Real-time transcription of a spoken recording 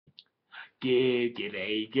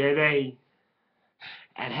G'day, g'day.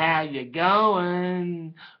 And how you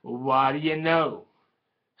going? What do you know?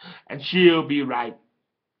 And she'll be right.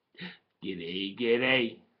 G'day,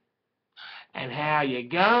 g'day. And how you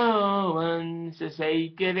going? So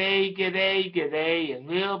say g'day, g'day, g'day, and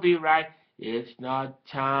we'll be right. It's not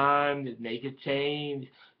time to make a change.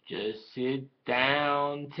 Just sit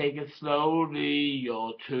down, take it slowly.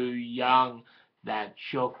 You're too young. That's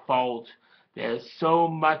your fault. There's so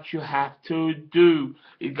much you have to do.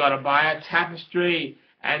 You gotta buy a tapestry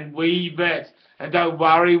and weave it. And don't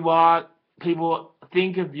worry what people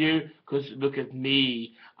think of you, 'cause look at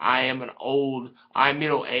me. I'm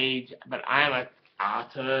middle-aged, but I am an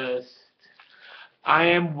artist. I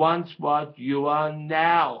am once what you are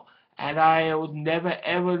now, and I would never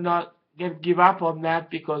ever not give up on that,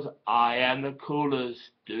 because I am the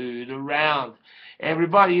coolest dude around.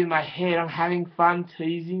 Everybody in my head, I'm having fun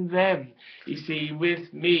teasing them. You see,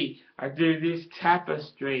 with me, I do this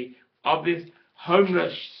tapestry of this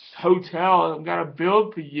homeless hotel I'm gonna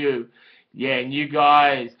build for you. Yeah, and you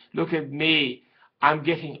guys, look at me. I'm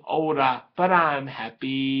getting older, but I'm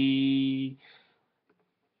happy.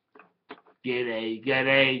 G'day,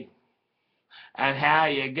 g'day. And how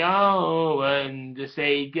you going? To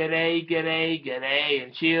say g'day, g'day, g'day,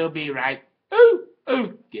 and she'll be right. Ooh,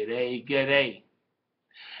 ooh, g'day, g'day.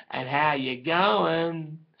 And how you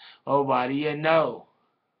going? Oh, what do you know?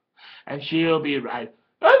 And she'll be right.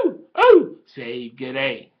 Ooh, ooh, say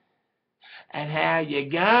g'day. And how you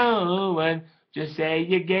going? Just say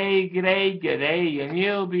you gay, g'day, g'day, and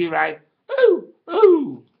you'll be right. Ooh,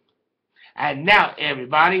 ooh. And now,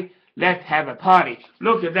 everybody, let's have a party.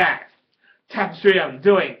 Look at that tapestry I'm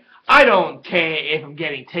doing. I don't care if I'm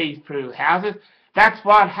getting teased through houses. That's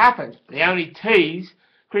what happens. They only tease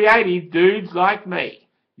creative dudes like me.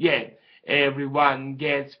 Yeah, everyone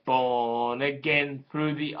gets born again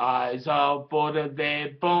through the eyes of Buddha.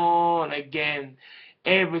 They're born again.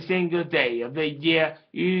 Every single day of the year,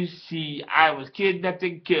 you see, I was kidnapped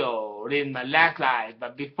and killed in my last life.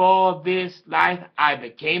 But before this life, I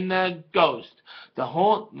became the ghost to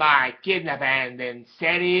haunt my kidnapper and then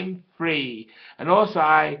set him free. And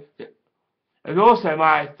also,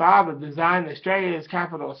 my father designed Australia's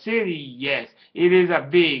capital city. Yes, it is a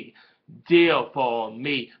big deal for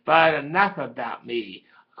me. But enough about me,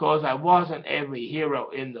 because I wasn't every hero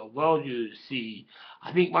in the world, you see.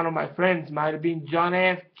 I think one of my friends might have been John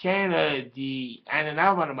F. Kennedy, and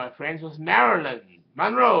another one of my friends was Marilyn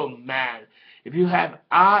Monroe, man. If you have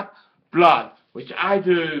art, blood, which I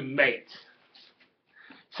do, mate.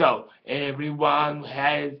 So, everyone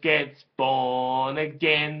gets born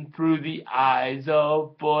again through the eyes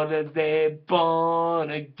of Buddha. They're born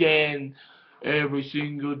again every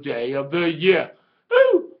single day of the year.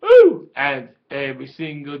 Ooh, ooh, and every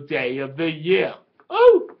single day of the year.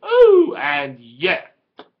 Ooh, ooh, and yeah.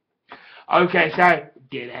 Okay, so,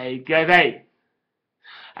 g'day, g'day.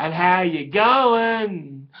 And how you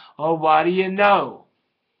going? Or what do you know?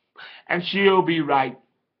 And she'll be right.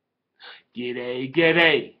 G'day,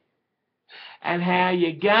 g'day. And how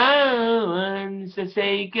you going? So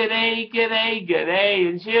say g'day, g'day, g'day,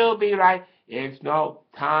 and she'll be right. It's no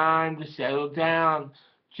time to settle down.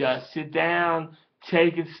 Just sit down.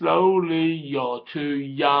 Take it slowly. You're too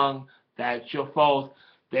young. That's your fault.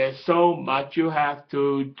 There's so much you have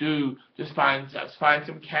to do. Just find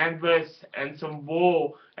some canvas and some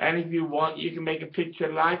wool. And if you want, you can make a picture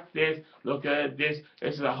like this. Look at this.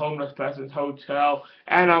 This is a homeless person's hotel.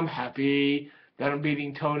 And I'm happy that I'm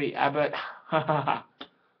beating Tony Abbott.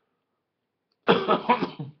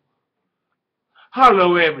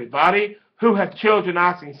 Hello, everybody. Who have children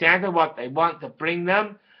asking Santa what they want to bring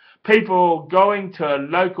them? People going to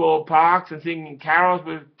local parks and singing carols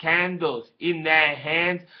with candles in their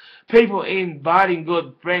hands. People inviting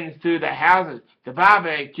good friends to their houses, to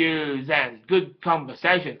barbecues and good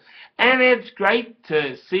conversation. And it's great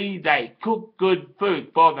to see they cook good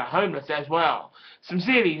food for the homeless as well. Some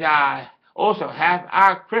cities also have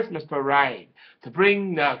a Christmas parade to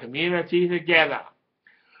bring the community together.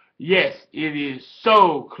 Yes, it is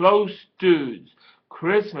so close, dudes.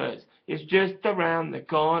 Christmas is just around the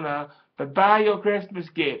corner, but buy your Christmas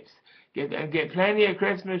gifts. Get plenty of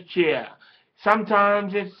Christmas cheer.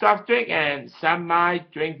 Sometimes it's soft drink and some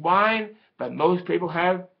might drink wine, but most people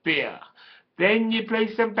have beer. Then you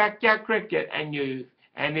play some backyard cricket and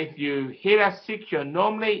if you hit a six, you're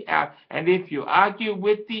normally out. And if you argue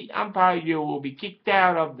with the umpire, you will be kicked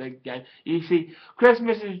out of the game. You see,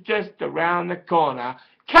 Christmas is just around the corner.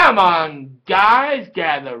 Come on, guys,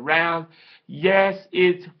 gather round. Yes,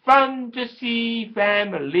 it's fun to see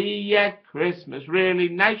family at Christmas. Really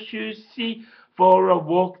nice, you see, for a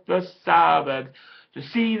walk the suburbs. To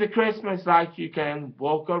see the Christmas lights, you can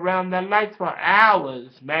walk around the lights for hours,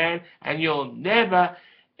 man, and you'll never,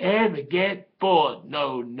 ever get bored.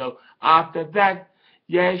 No, no. After that,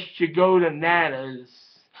 yes, you go to Nana's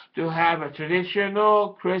to have a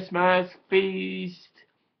traditional Christmas feast.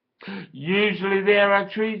 Usually there are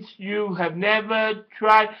treats you have never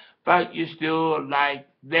tried, but you still like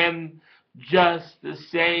them just the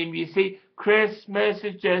same. You see, Christmas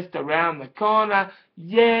is just around the corner.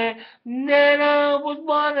 Yeah, Nana was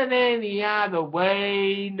wanted any other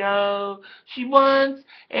way. No, she wants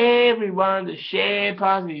everyone to share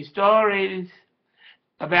positive stories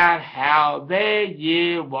about how their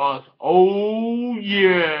year was. Oh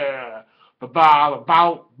yeah,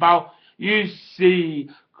 about. You see,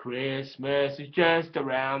 Christmas is just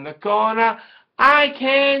around the corner. I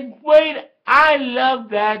can't wait. I love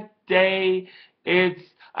that day. It's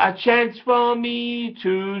a chance for me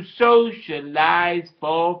to socialize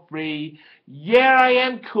for free. Yeah, I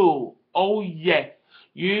am cool. Oh yeah.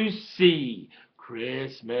 You see,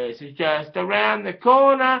 Christmas is just around the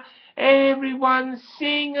corner. Everyone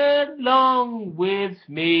sing along with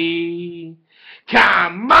me.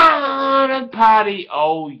 Come on and party.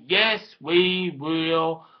 Oh yes, we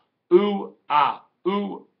will. Ooh ah,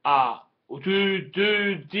 ooh ah, do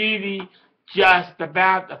do dee dee. Just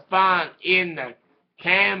about the fun in the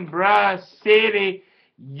Canberra City.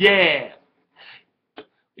 Yeah.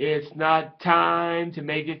 It's not time to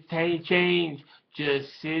make a change. Just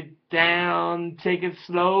sit down, take it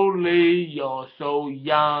slowly. You're so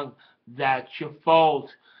young, that's your fault.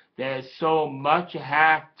 There's so much you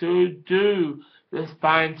have to do. Just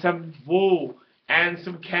find some wool and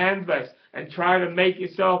some canvas and try to make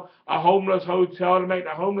yourself a homeless hotel to make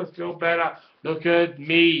the homeless feel better. Look at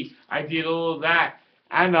me. I did all that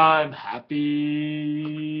and I'm happy.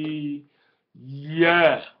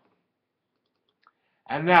 Yeah.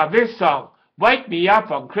 And now this song, Wake Me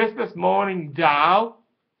Up on Christmas Morning, Doll.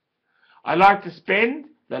 I like to spend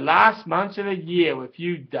the last months of the year with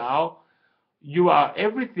you, doll. You are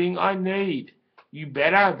everything I need. You're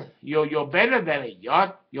better than a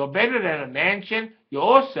yacht. You're better than a mansion. You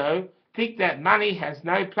also think that money has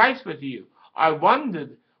no place with you. I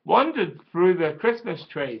wandered through the Christmas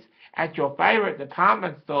trees at your favorite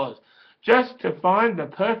department stores just to find the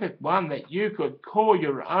perfect one that you could call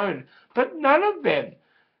your own, but none of them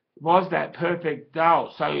was that perfect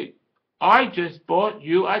doll. So I just bought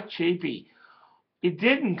you a cheapie. It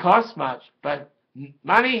didn't cost much, but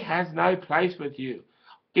money has no place with you.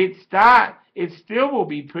 It still will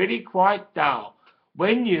be pretty quite dull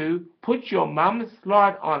when you put your mum's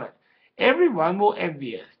slide on it. Everyone will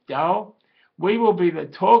envy us, doll. We will be the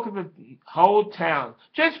talk of the whole town.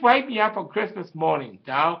 Just wake me up on Christmas morning,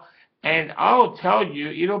 doll, and I'll tell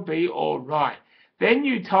you it'll be all right. Then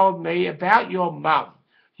you told me about your mum.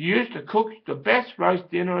 You used to cook the best roast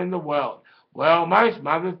dinner in the world. Well, most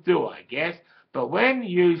mothers do, I guess. But when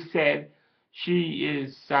you said she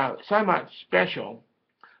is so much special,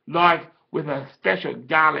 like with a special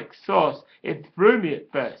garlic sauce, it threw me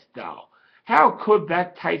at first, doll. How could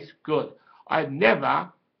that taste good? I'd never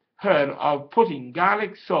heard of putting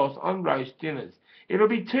garlic sauce on roast dinners. It'll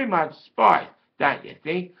be too much spice, don't you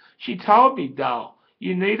think? She told me, doll,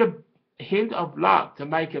 you need a hint of love to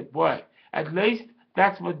make it work. At least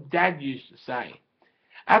that's what Dad used to say.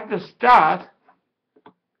 At the start,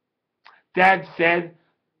 Dad said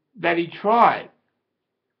that he tried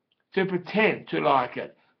to pretend to like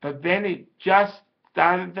it, but then it just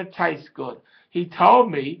started to taste good. He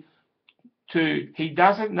told me he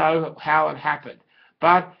doesn't know how it happened,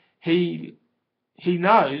 but he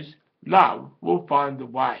knows love will find a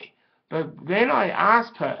way. But then I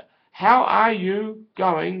asked her, how are you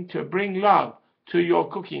going to bring love to your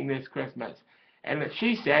cooking this Christmas? And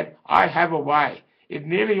she said, I have a way. It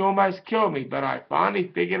nearly almost killed me, but I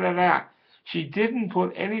finally figured it out. She didn't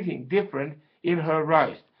put anything different in her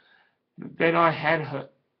roast than I had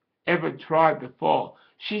ever tried before.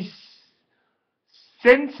 She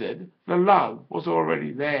censored the love was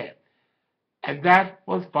already there. And that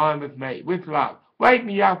was fine with me, with love. Wake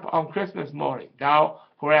me up on Christmas morning, doll,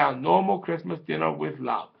 for our normal Christmas dinner with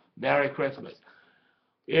love. Merry Christmas.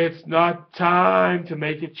 It's not time to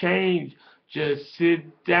make a change. Just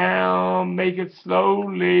sit down, make it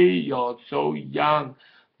slowly. You're so young,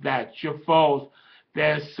 that's your fault.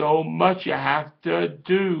 There's so much you have to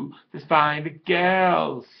do. Just find a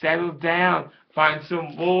girl, settle down, find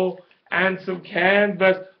some wool and some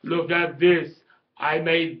canvas. Look at this, I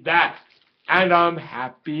made that, and I'm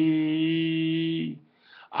happy.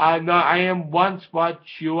 I know I am once what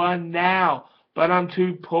you are now, but I'm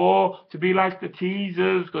too poor to be like the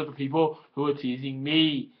teasers, because the people who are teasing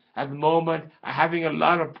me at the moment are having a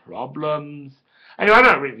lot of problems. Anyway, I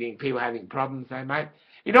don't really think people are having problems though, mate.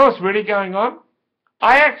 You know what's really going on?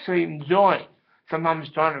 I actually enjoy sometimes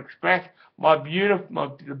trying to express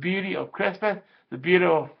the beauty of Christmas, the beauty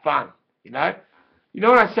of fun, you know? You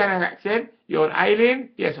know what I said? You're an alien?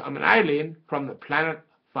 Yes, I'm an alien from the planet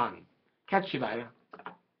Fun. Catch you later.